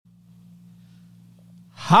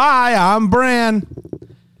Hi, I'm Bran,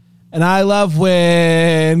 and I love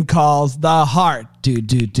when calls the heart.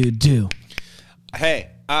 Do. Hey,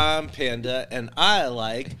 I'm Panda, and I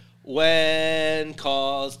like when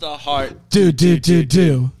calls the heart.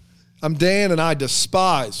 Do. I'm Dan, and I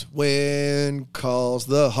despise when calls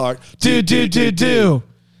the heart. Do.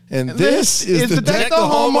 And this is the Deck the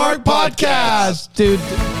Hallmark podcast. Dude.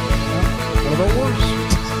 One of our worst.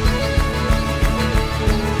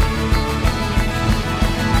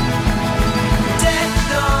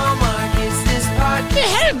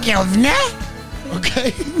 Okay.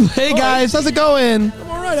 Hey guys, how's it going? I'm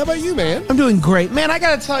all right. How about you, man? I'm doing great. Man, I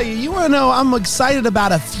gotta tell you, you wanna know, I'm excited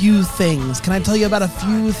about a few things. Can I tell you about a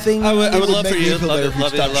few things? I would love for Make me you. feel Love better it, if you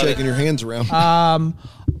love it, stop love shaking it. your hands around.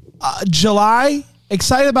 July,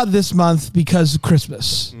 excited about this month because of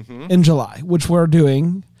Christmas in July, which we're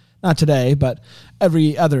doing, not today, but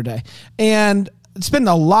every other day. And it's been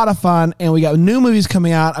a lot of fun, and we got new movies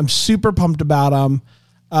coming out. I'm super pumped about them.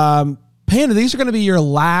 Panda, these are going to be your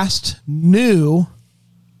last new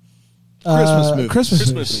Christmas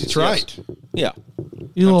movies. That's right. Yeah,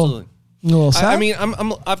 You absolutely. little sad? I mean,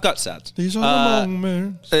 I've got sets. These are the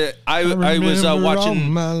moments. I was remember watching all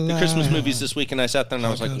my the Christmas life. movies this week, and I sat there and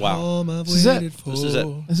I was like, wow, This is it. this is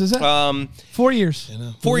it. This is it. 4 years.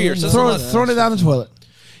 4 years. That's a lot. Throwing it down the toilet.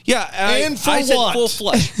 Yeah, And for I said what? full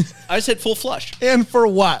flush. I said full flush. And for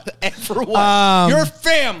what? And for what? Your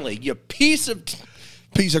family, you piece of.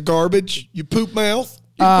 Piece of garbage. You poop mouth.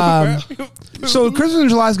 So Christmas in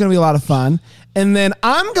July is going to be a lot of fun. And then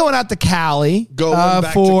I'm going out to Cali Going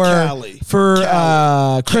back to Cali. for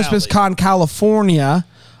Cali. Christmas Con California,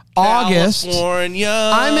 August. California.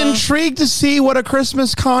 I'm intrigued to see what a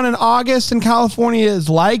Christmas Con in August in California is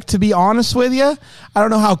like, to be honest with you. I don't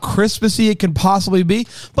know how Christmassy it could possibly be,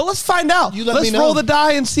 but let's find out. You let Let's me know. roll the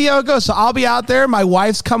die and see how it goes. So I'll be out there. My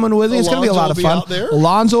wife's coming with me. It's going to be a lot of Alonzo fun. will be out there?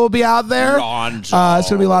 Alonzo will be out there. Alonzo. It's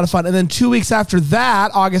going to be a lot of fun. And then 2 weeks after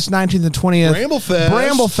that, August 19th and 20th,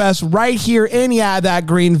 Bramblefest right here in that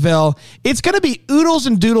Greenville. It's going to be oodles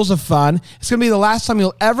and doodles of fun. It's going to be the last time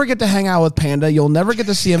you'll ever get to hang out with Panda. You'll never get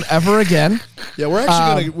to see him ever again. Yeah, we're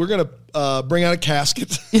actually gonna bring out a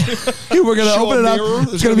casket. We're going to Show open a it up. mirror.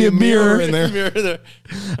 It's going to be a mirror in there.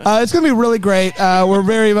 It's going to be really great. We're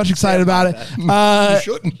very much excited about it. You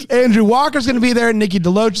shouldn't. Andrew Walker's going to be there. Nikki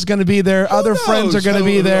DeLoach is going to be there. Other friends are going to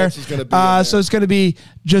be Who there. else is gonna be in there? So it's going to be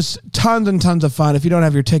just tons and tons of fun. If you don't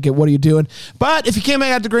have your ticket, what are you doing? But if you can't make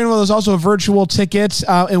it out to Greenville, there's also a virtual ticket,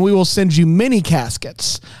 and we will send you mini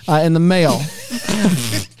caskets in the mail.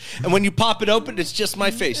 And when you pop it open, it's just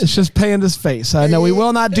my face. It's just Panda's face. No, we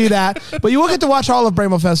will not do that. But you will get to watch all of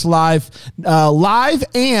Bramblefest live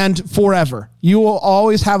and forever. You will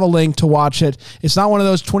always have a link to watch it. It's not one of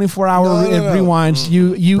those 24-hour rewinds.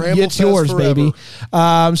 It's yours, forever. baby.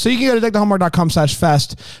 So you can go to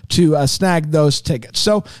deckthehallmark.com/fest to snag those tickets.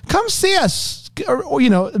 So come see us. Or,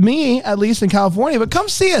 me at least in California, but come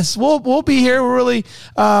see us. We'll be here. We're really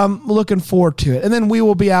looking forward to it. And then we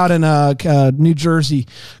will be out in New Jersey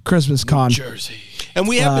Christmas Con. Jersey. And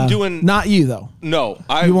we have been doing. Not you though. No,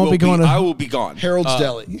 You won't be going to- I will be gone. Harold's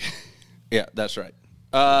Deli. Yeah, that's right.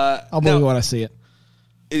 I'll believe you when I see it.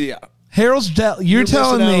 Yeah. Harold's Deli. You're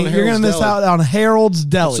telling missing out me on you're going to Harold's miss Deli. out on Harold's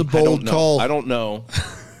Deli. It's a bold call. I don't know.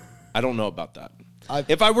 I don't know about that.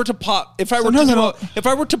 I've- If I were to pop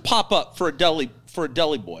up for a deli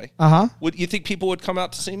boy, would you think people would come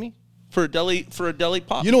out to see me for a deli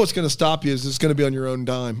pop? You know what's going to stop you is it's going to be on your own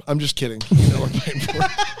dime. I'm just kidding. You know we're paying for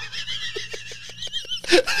it.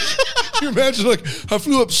 Can you imagine, I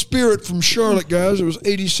flew up Spirit from Charlotte, guys. It was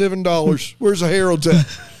 $87. Where's the Harold's at?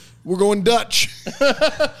 We're going Dutch.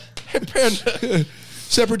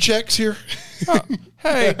 Separate checks here.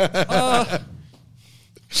 Hey,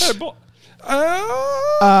 boy.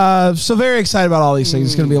 So very excited about all these things.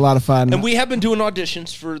 It's going to be a lot of fun. And we have been doing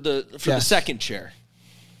auditions for the second chair.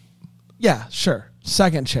 Yeah, sure.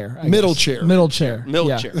 Second chair. I Middle guess. chair. Middle chair. Middle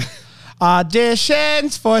Yeah. chair.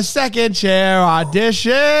 Auditions for second chair.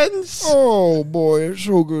 Auditions. Oh, boy, it's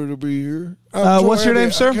so good to be here. What's your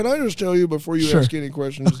name, sir? Can I just tell you before you Sure. ask any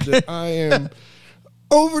questions that I am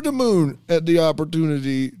over the moon at the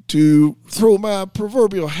opportunity to throw my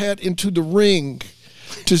proverbial hat into the ring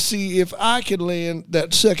to see if I can land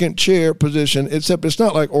that second chair position, except it's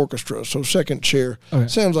not like orchestra, so second chair. Okay.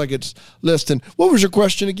 Sounds like it's less than... What was your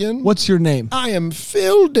question again? What's your name? I am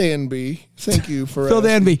Phil Danby. Thank you for Phil asking.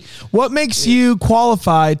 Danby. What makes you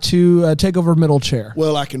qualified to take over middle chair?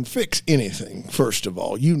 Well, I can fix anything, first of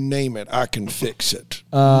all. You name it, I can fix it.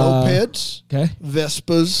 Mopeds, Okay.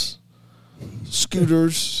 Vespas,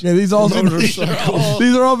 scooters, Yeah, these motorcycles.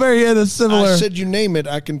 These are all very similar. I said you name it,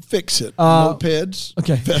 I can fix it. Mopeds,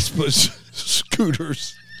 Okay. Vespas, scooters.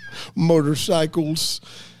 scooters, motorcycles.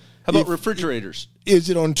 How about refrigerators? Is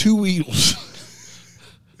it on 2 wheels?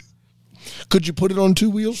 Could you put it on 2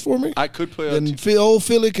 wheels for me? I could put it on Old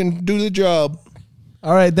Philly can do the job.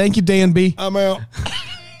 All right. Thank you, Dan B. I'm out.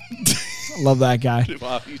 Love that guy.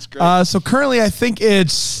 Wow, he's great. So currently, I think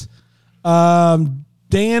it's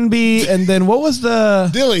Danby, and then what was the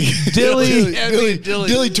Dilly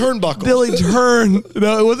Turnbuckle. Dilly Turn?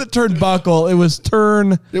 No, it wasn't Turnbuckle. It was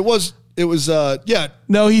Turn. It was. Yeah.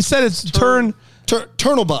 No, he said it's Turn.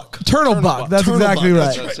 Turtlebuck. Turtlebuck. That's exactly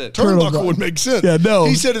right. That's it. Turnbuckle would make sense. Yeah, no.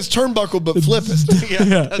 He said it's turnbuckle, but flip it.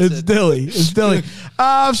 Yeah, it's Dilly. It's Dilly.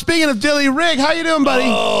 Speaking of Dilly, Rig, how you doing, buddy?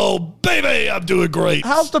 Oh, baby, I'm doing great.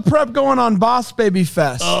 How's the prep going on Boss Baby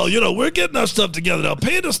Fest? Oh, we're getting our stuff together now.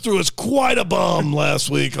 Pandas threw us quite a bomb last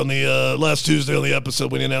week on the last Tuesday on the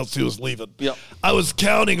episode when he announced he was leaving. Yep. I was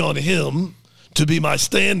counting on him to be my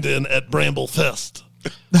stand-in at Bramble Fest.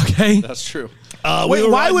 Okay. That's true. Wait,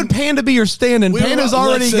 why would Panda be your stand-in? Panda's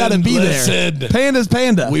already got to be there. Panda's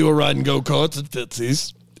Panda. We were riding go-karts at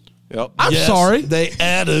Fitzy's. Yep. I'm sorry. They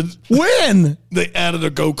added. When? They added a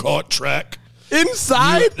go-kart track.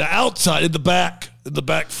 Inside? Outside, in the back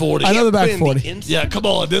 40. I know the back 40. Yeah, come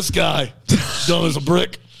on. This guy, dumb as a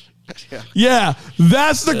brick. Yeah,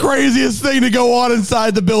 that's the craziest thing to go on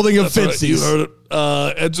inside the building of Fitzy's. Right, you heard it.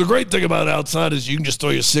 It's a great thing about outside is you can just throw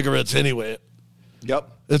your cigarettes anywhere. Yep.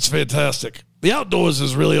 It's fantastic. The outdoors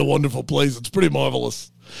is really a wonderful place. It's pretty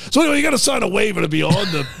marvelous. So anyway, you got to sign a waiver to be on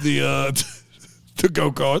the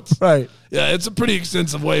go-karts. Right. Yeah, it's a pretty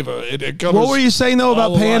extensive waiver. It covers what were you saying, though,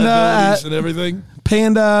 about Panda? And everything.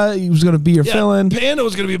 Panda, he was going to be your fill-in. Panda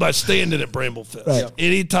was going to be my stand-in at Bramble Fest. Right.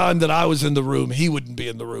 Anytime that I was in the room, he wouldn't be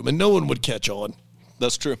in the room, and no one would catch on.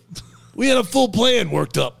 That's true. We had a full plan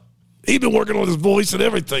worked up. He'd been working on his voice and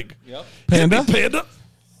everything. Yep. Panda? Panda?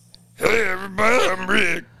 Hey, everybody, I'm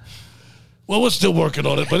Rick. Well, we're still working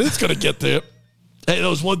on it, but it's going to get there. Hey, there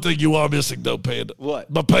was one thing you are missing, though, Panda. What?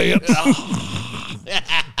 My pants.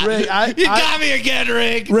 Rig, you got me again,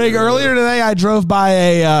 Rig. Rig, earlier today I drove by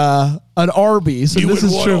an Arby's. You this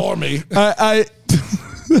would is want true. Army. I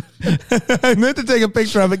meant to take a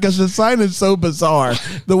picture of it because the sign is so bizarre,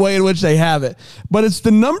 the way in which they have it. But it's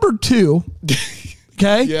the number 2.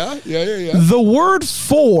 Okay? Yeah. The word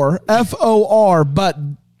for, F-O-R, but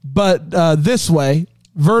this way,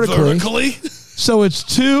 vertically. So it's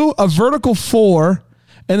 2, a vertical 4,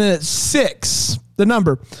 and then it's 6, the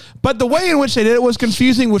number. But the way in which they did it was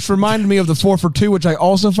confusing, which reminded me of the 4 for 2, which I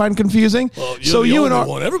also find confusing. Well, you're the only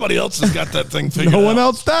one. Everybody else has got that thing figured out. No one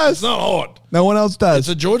else does. It's not hard. No one else does. It's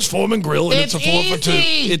a George Foreman grill, and it's a 4 for 2.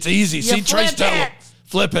 It's easy. See, Trace tell him.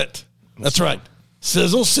 Flip it. That's right.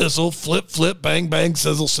 Sizzle, sizzle, flip, flip, bang, bang,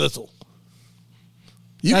 sizzle, sizzle.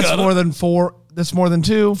 That's more than 4. That's more than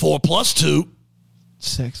 2. 4 plus 2.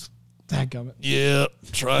 6. Dadgummit. Yeah.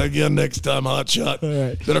 Try again next time, hot shot. All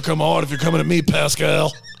right. Better come hard if you're coming at me,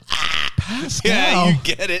 Pascal. Pascal. Yeah, you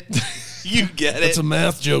get it. You get it. It's a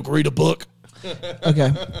math joke. Read a book.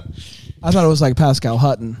 Okay. I thought it was like Pascal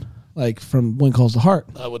Hutton, like from When Calls the Heart.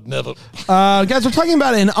 I would never. Guys, we're talking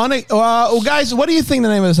about guys, what do you think the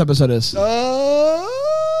name of this episode is?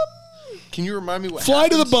 Can you remind me what Fly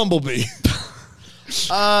happens? to the Bumblebee.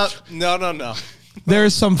 No.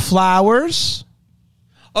 There's some flowers.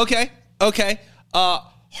 Okay.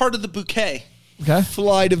 Heart of the Bouquet. Okay.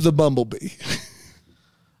 Flight of the Bumblebee.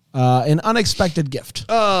 An unexpected gift.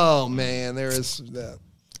 Oh, man. There is that.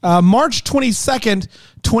 March 22nd,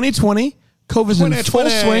 2020. COVID's in full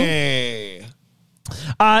swing.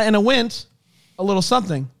 And it went a little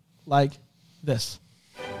something like this.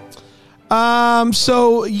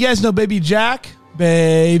 So you guys know Baby Jack?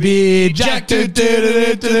 Baby Jack, do do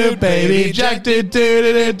do do do, Baby Jack, do do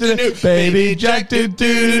do do do, Baby Jack, do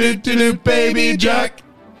do do do do, Baby Jack.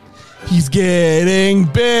 He's getting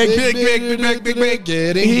big,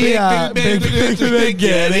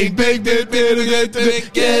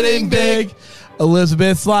 getting big.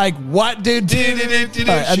 Elizabeth's like, what do do do do do?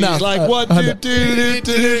 She's like, what do do do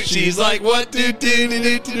do? She's like, what do do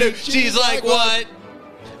do do? She's like, what?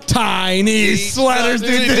 Tiny sweaters, do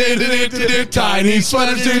do do do do. Tiny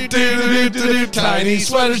sweaters, do do do do. Tiny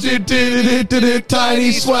sweaters, do do do do.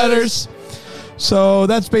 Tiny sweaters. So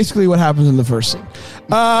that's basically what happens in the first scene.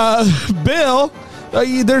 Bill,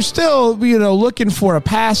 they're still looking for a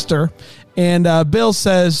pastor, and Bill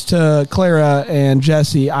says to Clara and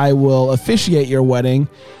Jesse, "I will officiate your wedding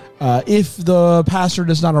if the pastor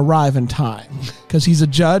does not arrive in time," because he's a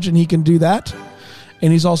judge and he can do that.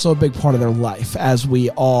 And he's also a big part of their life, as we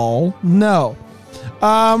all know.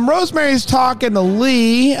 Rosemary's talking to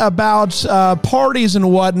Lee about parties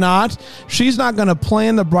and whatnot. She's not going to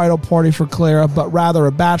plan the bridal party for Clara, but rather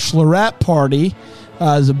a bachelorette party.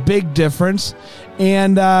 Is a big difference.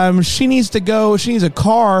 And she needs a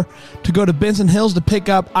car to go to Benson Hills to pick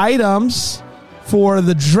up items for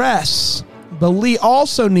the dress. But Lee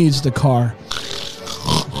also needs the car.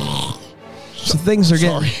 So things are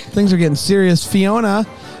getting serious. Fiona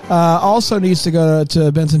also needs to go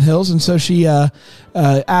to Benson Hills, and so she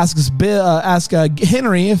asks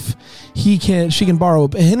Henry if she can borrow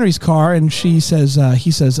Henry's car, and he says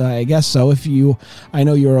I guess so. I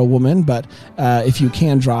know you're a woman, but if you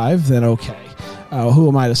can drive, then okay. Who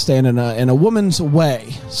am I to stand in a woman's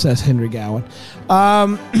way? Says Henry Gowan.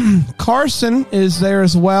 Carson is there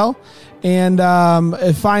as well, and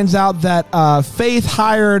it finds out that Faith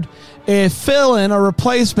hired a fill-in, a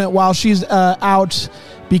replacement, while she's out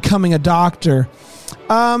becoming a doctor.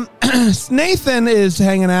 Nathan is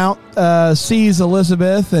hanging out, sees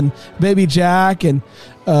Elizabeth and baby Jack, and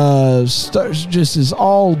just is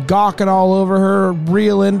all gawking all over her,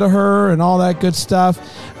 real into her, and all that good stuff.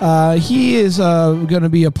 He is going to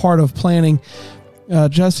be a part of planning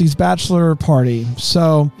Jesse's bachelor party.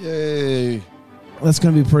 So, yay! That's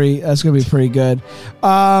gonna be pretty good.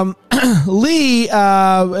 Lee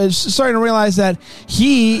is starting to realize that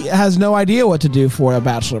he has no idea what to do for a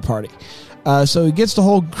bachelor party. So he gets the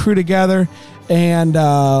whole crew together, and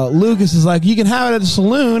Lucas is like, "You can have it at the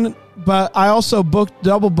saloon, but I also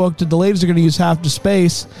double booked. The ladies are going to use half the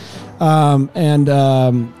space." Nathan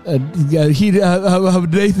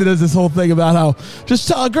does this whole thing about how just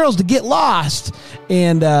tell girls to get lost,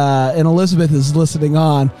 and Elizabeth is listening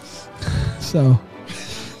on. So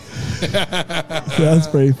that's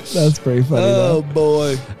pretty funny. Oh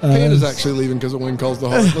boy, Panda's actually leaving because of When Calls the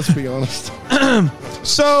Heart. Let's be honest.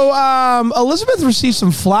 So Elizabeth receives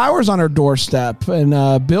some flowers on her doorstep,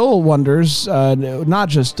 and Bill wonders not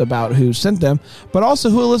just about who sent them, but also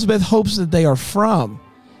who Elizabeth hopes that they are from.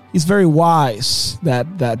 He's very wise,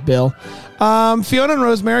 that Bill. Fiona and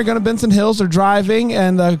Rosemary go to Benson Hills. They're driving,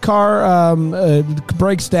 and the car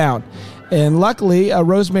breaks down. And luckily,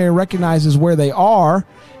 Rosemary recognizes where they are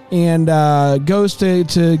and goes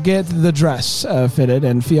to get the dress fitted.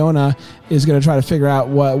 And Fiona is going to try to figure out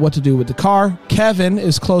what to do with the car. Kevin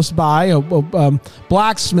is close by, a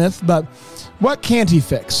blacksmith, but what can't he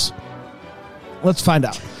fix? Let's find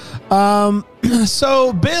out.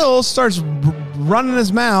 So Bill starts running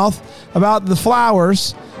his mouth about the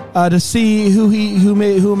flowers to see who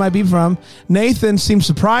it might be from. Nathan seems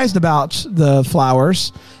surprised about the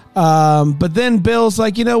flowers. But then Bill's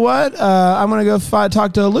like, you know what? I'm going to go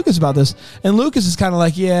talk to Lucas about this. And Lucas is kind of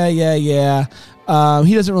like, yeah.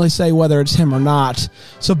 He doesn't really say whether it's him or not.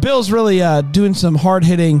 So Bill's really doing some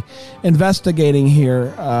hard-hitting investigating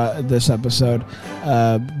here this episode.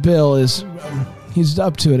 Bill is... he's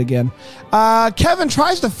up to it again. Kevin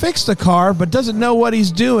tries to fix the car, but doesn't know what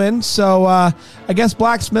he's doing. So I guess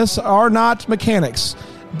blacksmiths are not mechanics.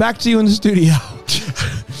 Back to you in the studio.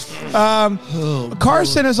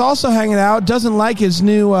 Carson is also hanging out. Doesn't like his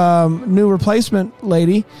new replacement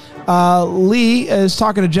lady. Lee is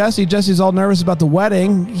talking to Jesse. Jesse's all nervous about the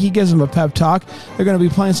wedding. He gives him a pep talk. They're going to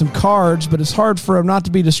be playing some cards, but it's hard for him not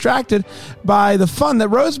to be distracted by the fun that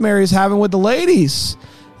Rosemary's having with the ladies.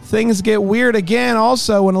 Things get weird again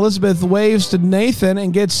also when Elizabeth waves to Nathan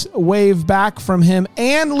and gets waved back from him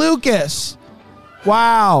and Lucas.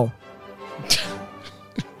 Wow.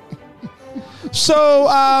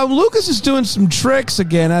 So Lucas is doing some tricks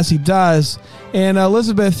again, as he does, and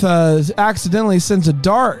Elizabeth accidentally sends a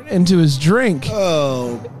dart into his drink.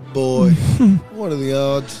 Oh, boy. What are the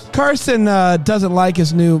odds? Carson doesn't like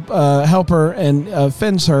his new helper and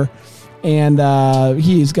offends her. And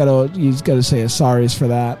he's got to say his sorries for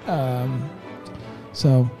that.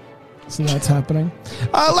 So that's happening.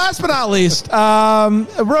 Last but not least,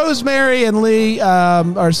 Rosemary and Lee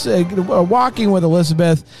are walking with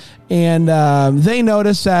Elizabeth, and they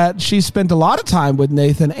notice that she spent a lot of time with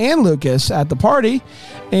Nathan and Lucas at the party.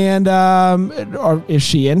 And is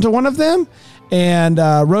she into one of them? And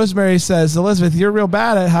Rosemary says, Elizabeth, you're real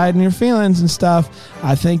bad at hiding your feelings and stuff.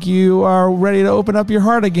 I think you are ready to open up your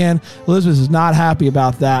heart again. Elizabeth is not happy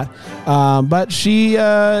about that. But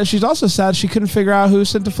she's also sad she couldn't figure out who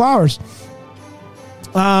sent the flowers.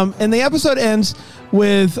 And the episode ends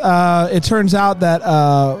with, it turns out that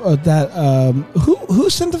who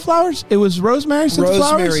sent the flowers? It was Rosemary sent the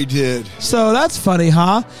flowers? Rosemary did. So that's funny,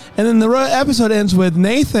 huh? And then the episode ends with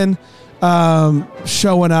Nathan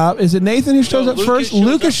showing up. Is it Nathan who shows up first?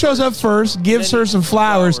 Lucas shows up first, gives her some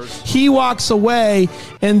flowers. He walks away,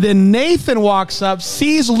 and then Nathan walks up,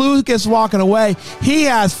 sees Lucas walking away. He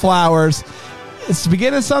has flowers. It's the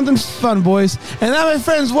beginning of something fun, boys. And that, my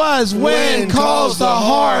friends, was When Calls the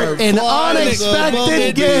Heart, an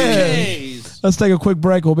unexpected gift. Let's take a quick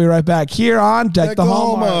break. We'll be right back here on Deck the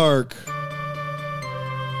Hallmark.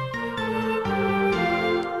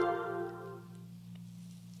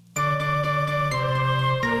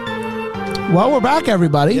 Well, we're back,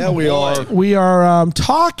 everybody. Yeah, we are. We are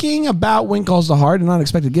talking about When Calls the Heart, an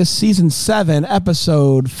unexpected gift, season 7,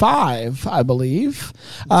 episode 5, I believe.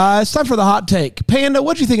 It's time for the hot take. Panda,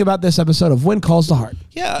 what do you think about this episode of When Calls the Heart?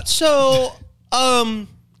 Yeah, so I'm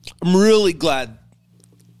really glad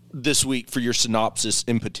this week for your synopsis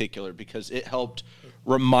in particular because it helped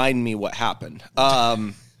remind me what happened.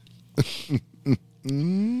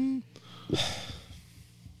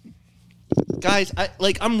 Guys,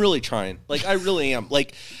 I'm really trying. I really am.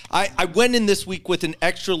 I went in this week with an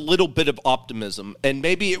extra little bit of optimism, and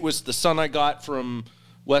maybe it was the sun I got from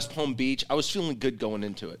West Palm Beach. I was feeling good going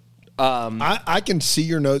into it. I can see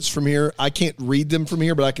your notes from here. I can't read them from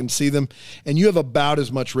here, but I can see them, and you have about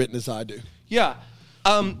as much written as I do. Yeah.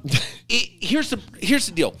 Here's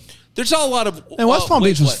the deal. There's not a lot of... And West Palm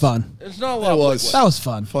Beach was fun. There's not a lot of... That was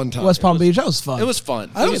fun. Fun time. West Palm Beach, that was fun. It was fun.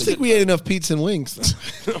 I don't think we ate enough pizza and wings.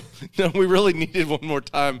 No, we really needed one more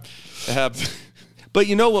time to have... But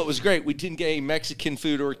you know what was great? We didn't get any Mexican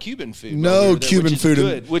food or Cuban food. No Cuban food.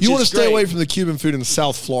 Good, you want to stay away from the Cuban food in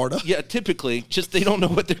South Florida. Yeah, typically. Just they don't know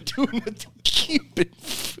what they're doing with the Cuban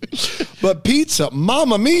food. But pizza,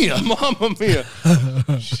 mamma mia. Mamma mia.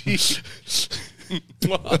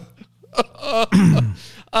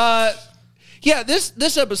 Yeah,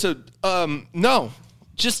 this episode, no.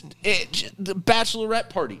 Just the bachelorette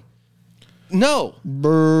party. No.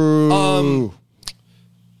 Boo.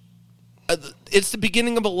 It's the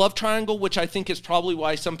beginning of a love triangle, which I think is probably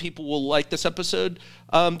why some people will like this episode.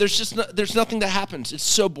 There's nothing that happens. It's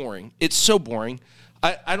so boring.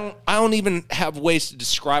 I don't even have ways to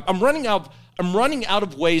describe. I'm running out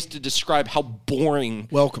of ways to describe how boring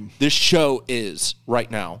this show is right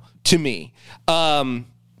now to me. And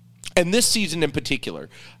this season in particular.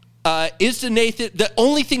 Is the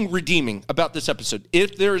only thing redeeming about this episode,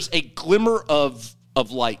 if there's a glimmer of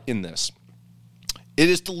light in this, it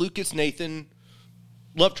is the Lucas Nathan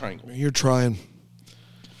love triangle. You're trying.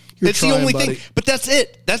 It's the only thing, but that's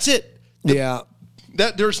it. Yeah.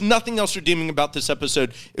 There's nothing else redeeming about this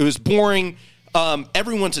episode. It was boring.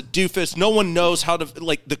 Everyone's a doofus. No one knows how to,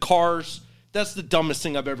 the cars. That's the dumbest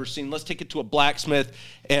thing I've ever seen. Let's take it to a blacksmith.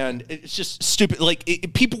 And it's just stupid.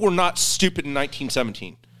 People were not stupid in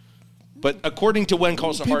 1917. But according to When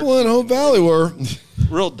Calls the Heart. People in Hope Valley were.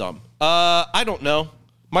 Real dumb. I don't know.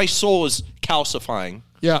 My soul is calcifying.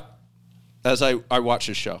 Yeah. As I watch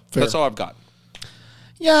this show. Fair. That's all I've got.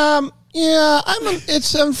 Yeah.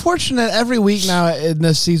 It's unfortunate every week now in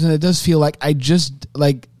this season. It does feel like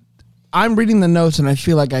I'm reading the notes and I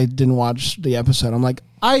feel like I didn't watch the episode. I'm like,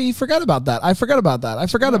 I forgot about that. I forgot about that. I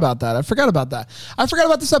forgot about that. I forgot about that. I forgot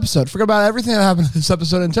about this episode. Forgot about everything that happened in this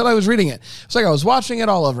episode until I was reading it. It's like I was watching it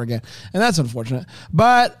all over again. And that's unfortunate.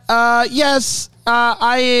 But yes,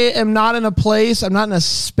 I am not in a place, I'm not in a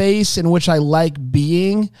space in which I like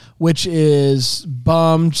being, which is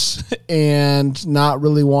bummed and not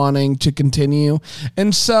really wanting to continue.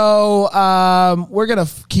 And so we're going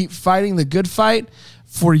to keep fighting the good fight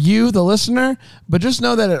for you, the listener, but just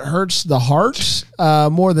know that it hurts the heart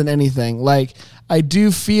more than anything. I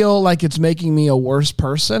do feel like it's making me a worse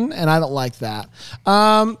person, and I don't like that.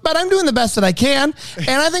 But I'm doing the best that I can, and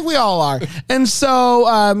I think we all are. And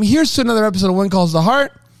so here's to another episode of When Calls the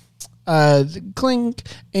Heart. Clink.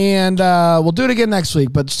 And we'll do it again next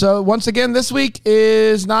week. But so once again, this week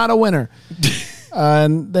is not a winner.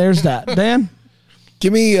 And there's that. Dan?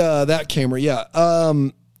 Give me that camera. Yeah.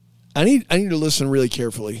 I need to listen really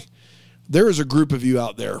carefully. There is a group of you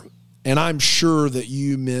out there, and I'm sure that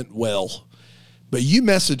you meant well, but you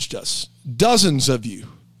messaged us, dozens of you,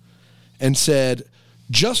 and said,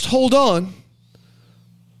 just hold on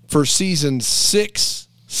for season 6,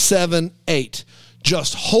 7, 8.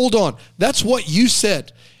 Just hold on. That's what you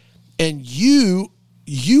said. And you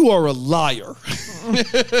are a liar.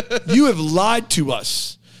 You have lied to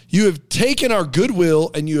us. You have taken our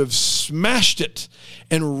goodwill and you have smashed it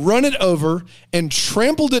and run it over and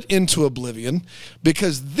trampled it into oblivion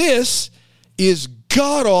because this is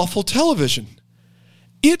god-awful television.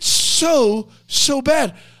 It's so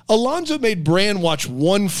bad. Alonzo made Bran watch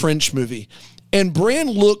one French movie, and Bran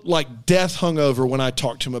looked like death hungover when I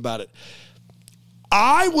talked to him about it.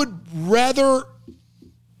 I would rather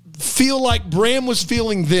feel like Bran was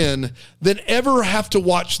feeling then than ever have to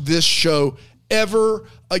watch this show ever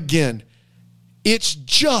again. It's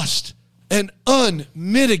just an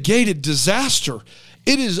unmitigated disaster.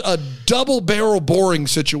 It is a double barrel boring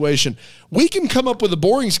situation. We can come up with a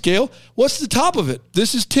boring scale. What's the top of it?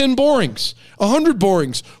 This is 10 borings, 100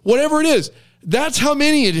 borings, whatever it is. That's how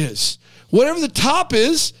many it is. Whatever the top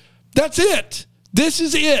is, that's it. This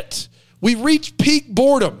is it. We reached peak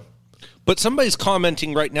boredom. But somebody's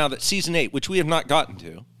commenting right now that season 8, which we have not gotten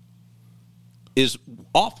to, is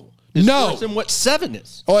awful. It's worse than what 7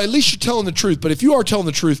 is. Oh, at least you're telling the truth. But if you are telling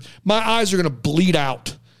the truth, my eyes are going to bleed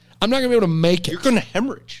out. I'm not going to be able to make it. You're going to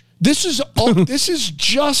hemorrhage. This is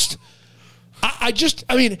just. I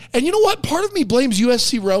mean, and you know what? Part of me blames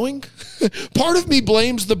USC rowing. Part of me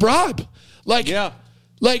blames the bribe. Because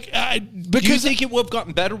do you think it would have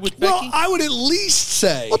gotten better with Becky? Well, I would at least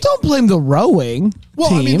say. Well, don't blame the rowing. Well,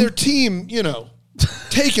 team. I mean, their team,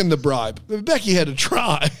 taking the bribe. Becky had to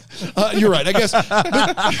try. You're right. I guess Becky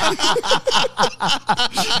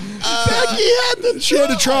had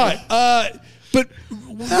to try. But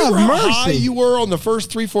remember how high you were on the first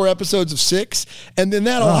 3-4 episodes of 6, and then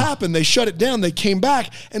that all happened. They shut it down. They came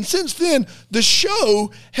back, and since then, the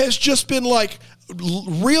show has just been like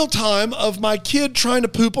real time of my kid trying to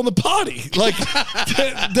poop on the potty. Like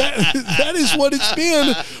that is what it's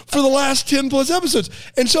been for the last 10 plus episodes.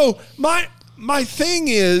 And so my thing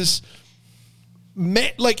is,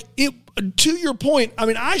 to your point, I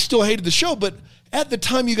mean, I still hated the show, but at the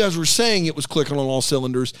time you guys were saying it was clicking on all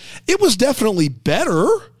cylinders, it was definitely better.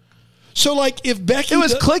 So, if Becky... It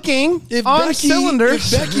was clicking on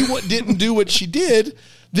cylinders. If Becky didn't do what she did,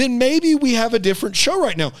 then maybe we have a different show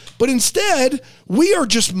right now. But instead, we are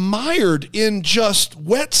just mired in just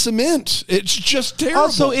wet cement. It's just terrible.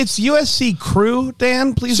 Also, it's USC crew,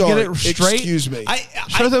 Dan. Please get it straight. Excuse me.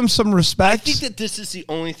 Show them some respect. I think that this is the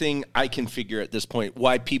only thing I can figure at this point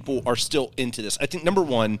why people are still into this. I think, number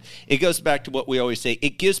one, it goes back to what we always say.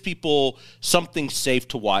 It gives people something safe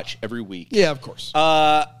to watch every week. Yeah, of course.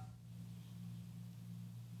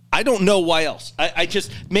 I don't know why else. I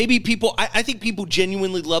just, maybe people, I think people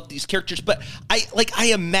genuinely love these characters, but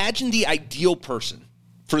I imagine the ideal person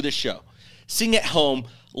for this show, sitting at home,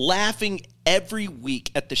 laughing every week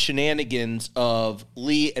at the shenanigans of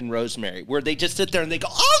Lee and Rosemary, where they just sit there and they go,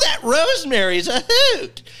 oh, that Rosemary's a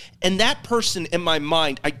hoot. And that person, in my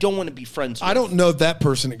mind, I don't want to be friends with. I don't know if that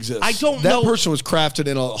person exists. I don't know. That person was crafted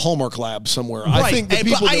in a Hallmark lab somewhere. Right. I think the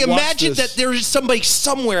people but I that watch imagine this, that there is somebody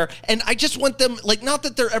somewhere, and I just want them, not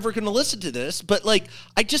that they're ever going to listen to this, but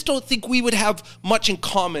I just don't think we would have much in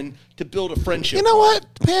common to build a friendship. You know what,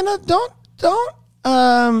 Panda?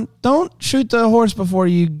 Don't shoot the horse before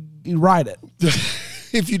you ride it.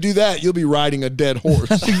 if you do that, you'll be riding a dead horse.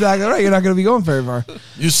 That's exactly right. You're not going to be going very far.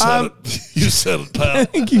 You said it. You said it, pal.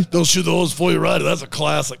 Thank you. Don't shoot the horse before you ride it. That's a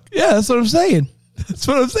classic. Yeah, that's what I'm saying. That's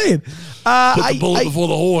what I'm saying. Put the bullet before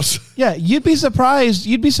the horse. Yeah, you'd be surprised.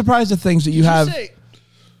 You'd be surprised at things that you have.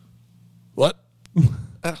 What?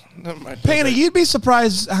 Never mind. Panda, you'd be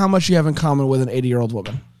surprised how much you have in common with an 80-year-old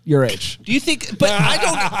woman your age. Do you think? But I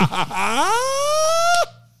don't.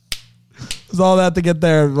 It was all that to get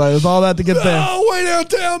there. It was all that to get there. Oh, way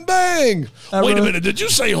downtown, bang! Wait a minute. Did you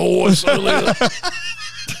say horse earlier?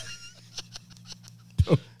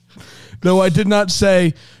 No, I did not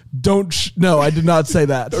say. No, I did not say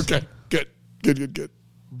that. Okay, good.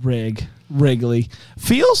 Wrigley.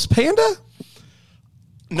 Feels Panda?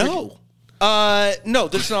 No. No,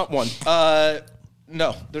 there's not one.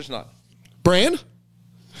 No, there's not. Brand?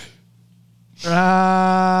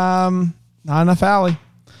 Not enough alley.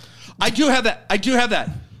 I do have that.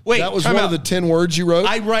 Wait, That was one of the 10 words you wrote?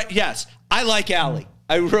 Yes. I like Allie.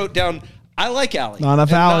 I wrote down, I like Allie. Not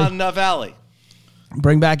enough Allie. Not enough Allie.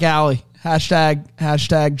 Bring back Allie.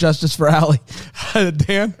 Hashtag justice for Allie.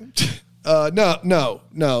 Dan? No.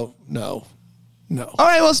 All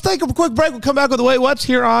right, let's take a quick break. We'll come back with the Wait What's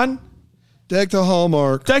here on Deck the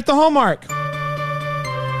Hallmark. Deck the Hallmark.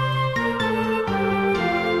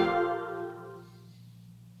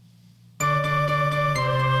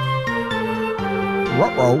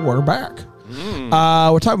 We're back.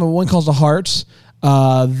 We're talking about One Calls the Hearts,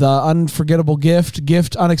 the unforgettable gift,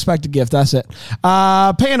 unexpected gift. That's it.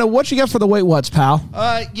 Panda, what you got for the Wait What's, pal?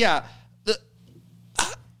 Yeah.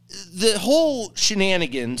 The whole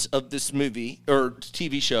shenanigans of this movie or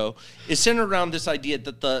TV show is centered around this idea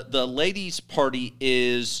that the ladies' party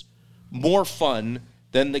is more fun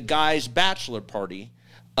than the guys' bachelor party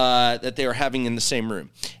that they are having in the same room.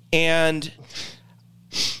 And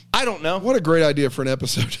I don't know. What a great idea for an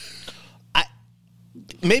episode.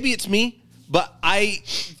 Maybe it's me, but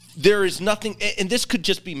there is nothing, and this could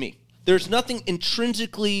just be me. There's nothing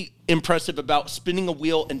intrinsically impressive about spinning a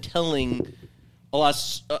wheel and telling a lot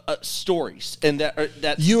of stories, and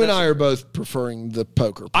that you and I are both preferring the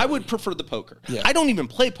poker. I would prefer the poker. Yeah. I don't even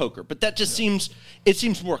play poker, but that just seems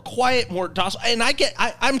more quiet, more docile. And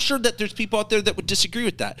I'm sure that there's people out there that would disagree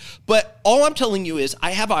with that. But all I'm telling you is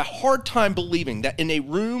I have a hard time believing that in a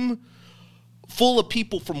room full of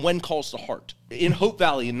people from When Calls the Heart in Hope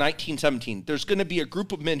Valley in 1917, there's going to be a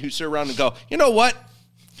group of men who sit around and go, you know what?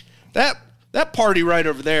 That party right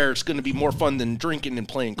over there is going to be more fun than drinking and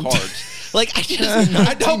playing cards. Like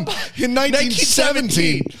I don't in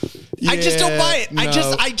 1917. I just don't buy it. No.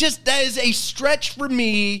 I just that is a stretch for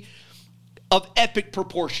me of epic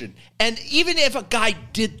proportion. And even if a guy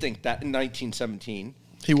did think that in 1917,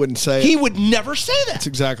 he wouldn't say he it. would never say that. That's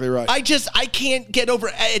exactly right. I can't get over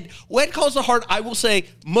it. And When Calls the Heart, I will say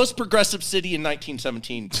most progressive city in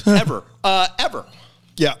 1917 ever. Ever.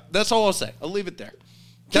 Yeah. That's all I'll say. I'll leave it there.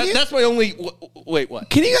 That's my only... Wait, what?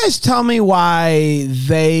 Can you guys tell me why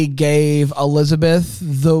they gave Elizabeth,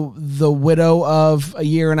 the widow of a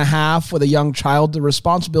year and a half with a young child, the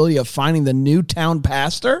responsibility of finding the new town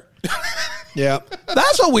pastor? Yeah.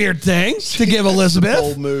 That's a weird thing to give Elizabeth,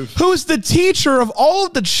 Bold move. who's the teacher of all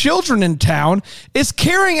of the children in town, is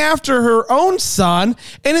caring after her own son,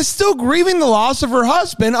 and is still grieving the loss of her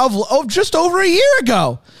husband of just over a year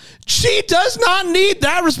ago. She does not need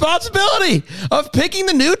that responsibility of picking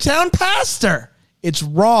the new town pastor. It's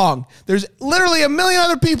wrong. There's literally a million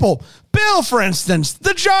other people. Bill, for instance,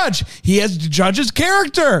 the judge. He has the judge's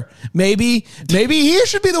character. Maybe he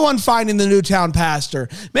should be the one finding the new town pastor.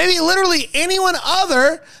 Maybe literally anyone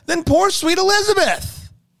other than poor sweet Elizabeth.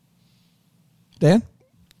 Dan?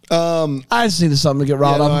 I just needed something to get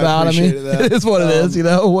riled up about. I mean, it is what it is, you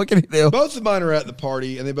know. What can he do? Both of mine are at the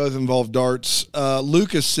party, and they both involve darts.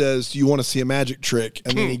 Lucas says, do you want to see a magic trick?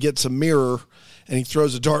 And then he gets a mirror, and he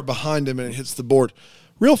throws a dart behind him, and it hits the board.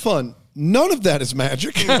 Real fun. None of that is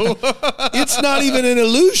magic. It's not even an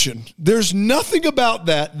illusion. There's nothing about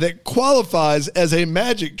that qualifies as a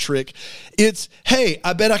magic trick. It's, hey,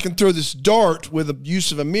 I bet I can throw this dart with the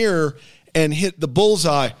use of a mirror and hit the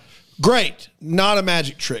bullseye. Great. Not a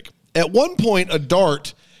magic trick. At one point, a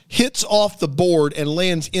dart hits off the board and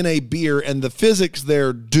lands in a beer, and the physics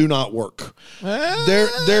there do not work.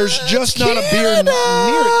 There's just not a beer near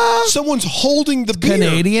it. Someone's holding the beer.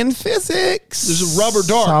 Canadian physics. There's a rubber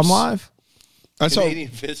darts. Some live. I saw Canadian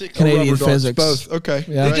physics? Canadian rubber darts, physics. both. Okay.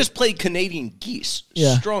 Yeah. They just played Canadian geese.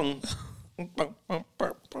 Yeah. Strung. What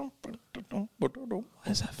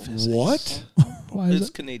is that physics? What? Why is It's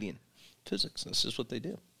it? Canadian physics. This is what they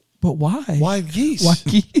do. But why? Why geese? Why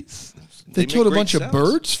geese? They make killed a great bunch of sounds.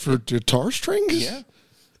 birds for guitar strings? Yeah.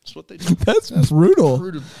 That's what they do. That's brutal.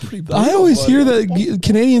 Pretty brutal, I always but- hear that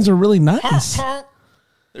Canadians are really nice.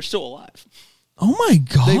 They're still alive. Oh my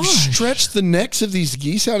god! They've stretched the necks of these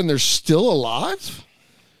geese out and they're still alive?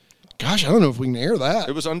 Gosh, I don't know if we can air that.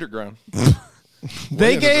 It was underground.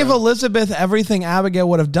 They gave Elizabeth everything Abigail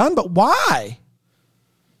would have done, but why?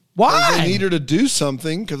 Why? They need her to do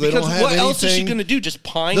something because they Because don't have what anything. else is she going to do? Just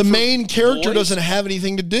pine The for main character boys? doesn't have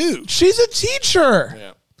anything to do. She's a teacher.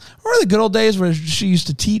 Yeah. Remember the good old days where she used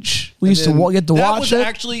to teach? We used to then get to That watch was it.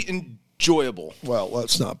 actually enjoyable. Well,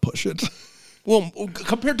 let's not push it. Well,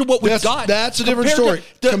 compared to what we've got. That's a different compared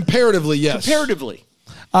story. to- Comparatively, yes. Comparatively.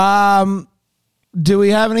 Do we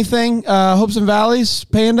have anything? Hopes and valleys,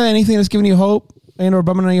 Panda? Anything that's giving you hope and or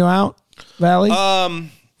bumming you out, Valley?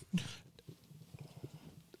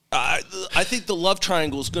 I think the love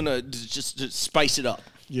triangle is going to just spice it up.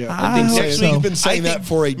 Yeah, I think next so. week you've been saying that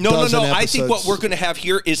for a dozen episodes. I think what we're going to have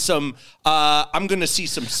here is some. I'm going to see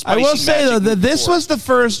some spicy. I will say though magic that this before. was the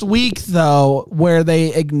first week though where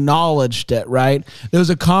they acknowledged it. Right, there was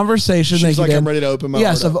a conversation. She's they like, did, I'm ready to open my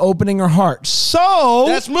yes, heart of up. opening her heart. So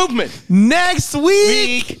That's movement. next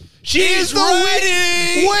week. She's is the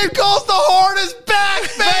ready. week when Calls the Heart is back,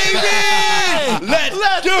 baby. Let's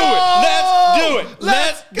do it.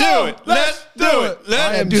 Let's do it. Let's do it.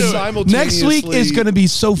 I am Let's do it. simultaneously. Next week is going to be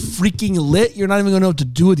so freaking lit. You're not even going to know what to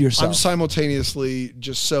do with yourself. I'm simultaneously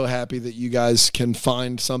just so happy that you guys can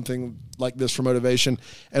find something like this for motivation,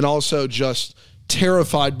 and also just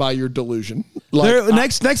terrified by your delusion.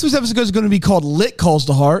 Next week's episode is going to be called Lit Calls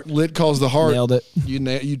the Heart. Lit calls the heart. Nailed it.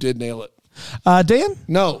 You did nail it. Dan?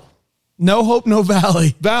 No Hope, no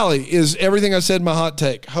Valley. Valley is everything I said in my hot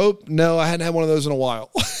take. Hope, no, I hadn't had one of those in a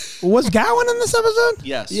while. Was Gowan in this episode?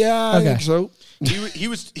 Yes. Yeah, I Okay. think so. He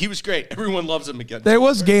was great. Everyone loves him again. There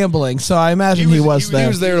was gambling, so I imagine he was He there.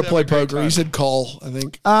 was there to play having a great poker. time. He said call, I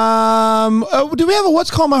think. Do we have a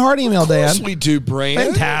What's Called My Heart email, Dan? Yes, we do,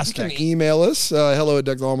 Brandon. Fantastic. You can email us,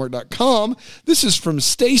 hello@DuckTheHallmark.com. This is from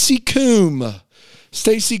Stacy Coombe.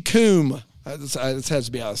 Stacy Coombe. It has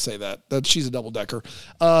to be how I say that. She's a double-decker.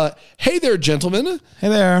 Hey there, gentlemen. Hey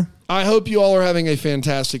there. I hope you all are having a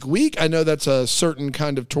fantastic week. I know that's a certain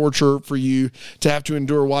kind of torture for you to have to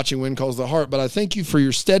endure watching When Calls the Heart, but I thank you for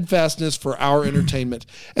your steadfastness for our entertainment.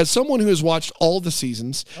 As someone who has watched all the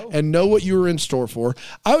seasons and know what you are in store for,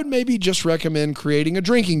 I would maybe just recommend creating a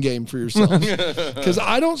drinking game for yourselves. Because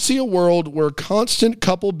I don't see a world where constant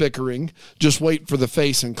couple bickering, just wait for the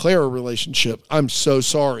Face and Clara relationship. I'm so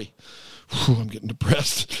sorry. Whew, I'm getting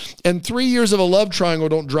depressed. And 3 years of a love triangle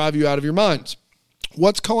don't drive you out of your minds.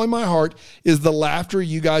 What's calling my heart is the laughter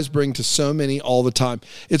you guys bring to so many all the time.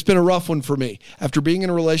 It's been a rough one for me. After being in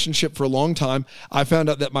a relationship for a long time, I found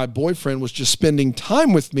out that my boyfriend was just spending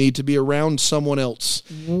time with me to be around someone else.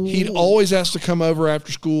 He'd always ask to come over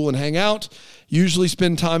after school and hang out, usually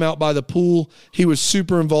spend time out by the pool. He was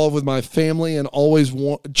super involved with my family and always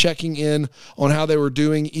checking in on how they were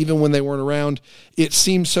doing, even when they weren't around. It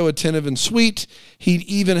seemed so attentive and sweet. He'd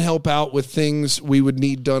even help out with things we would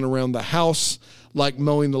need done around the house, like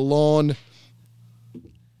mowing the lawn.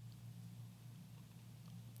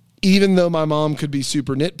 Even though my mom could be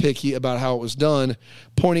super nitpicky about how it was done,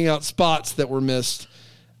 pointing out spots that were missed,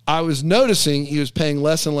 I was noticing he was paying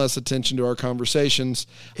less and less attention to our conversations.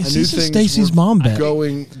 Is I knew this a things Stacy's were mom bet?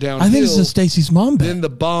 going downhill. I think this is a Stacy's mom bet. Then the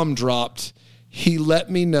bomb dropped. He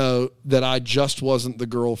let me know that I just wasn't the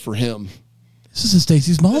girl for him. This is a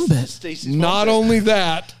Stacy's mom bet. Stacy's Not only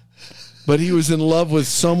that, but he was in love with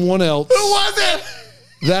someone else. Who was it?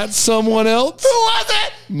 That someone else? Who was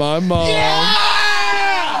it? My mom.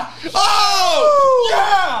 Yeah! Oh!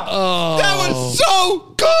 Yeah! Oh. That was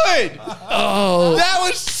so good! Oh. That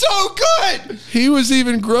was so good! He was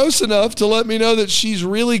even gross enough to let me know that she's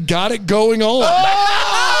really got it going on.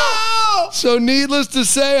 Oh! So needless to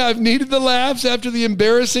say, I've needed the laughs after the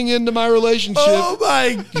embarrassing end to my relationship. Oh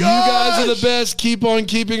my God! You guys are the best. Keep on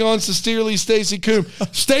keeping on. Sincerely, Stacy Coombe.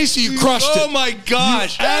 Stacy, you crushed it. Oh my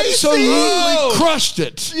gosh. Absolutely crushed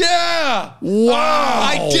it. Yeah. Wow.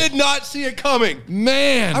 I did not see it coming.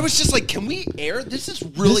 Man. I was just like, can we air? This is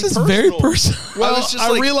really This is personal. very personal. Well, I was just I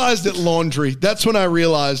like- realized it laundry. That's when I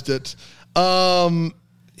realized it.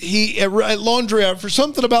 He at laundry for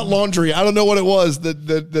something about laundry. I don't know what it was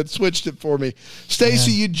that switched it for me.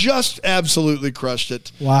 Stacy, you just absolutely crushed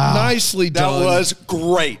it. Wow. Nicely That done. was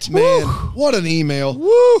great. Man, what an email. Woo.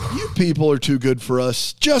 You people are too good for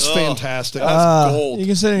us. Just fantastic. That's gold. You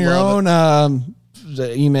can send in your Love own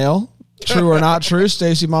email, true or not true,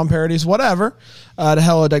 Stacy Mom Parodies, whatever, to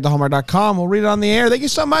hello@deckthehallmark.com. We'll read it on the air. Thank you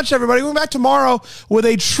so much, everybody. We'll be back tomorrow with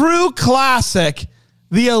a true classic,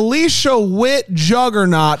 the Alicia Witt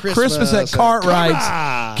Juggernaut, Christmas at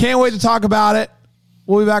Cartwright's. Can't wait to talk about it.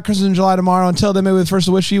 We'll be back Christmas in July tomorrow. Until then, maybe with first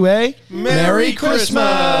to wish you a Merry Christmas.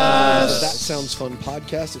 That Sounds Fun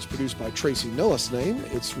podcast is produced by Tracy Name.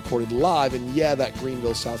 It's recorded live in, that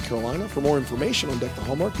Greenville, South Carolina. For more information on Deck the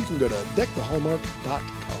Hallmark, you can go to deckthehallmark.com.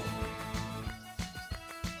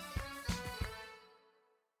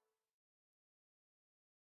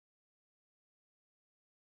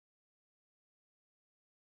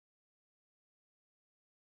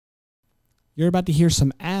 You're about to hear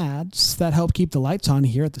some ads that help keep the lights on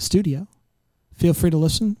here at the studio. Feel free to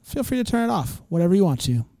listen. Feel free to turn it off, whatever you want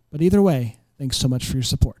to. But either way, thanks so much for your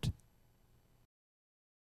support.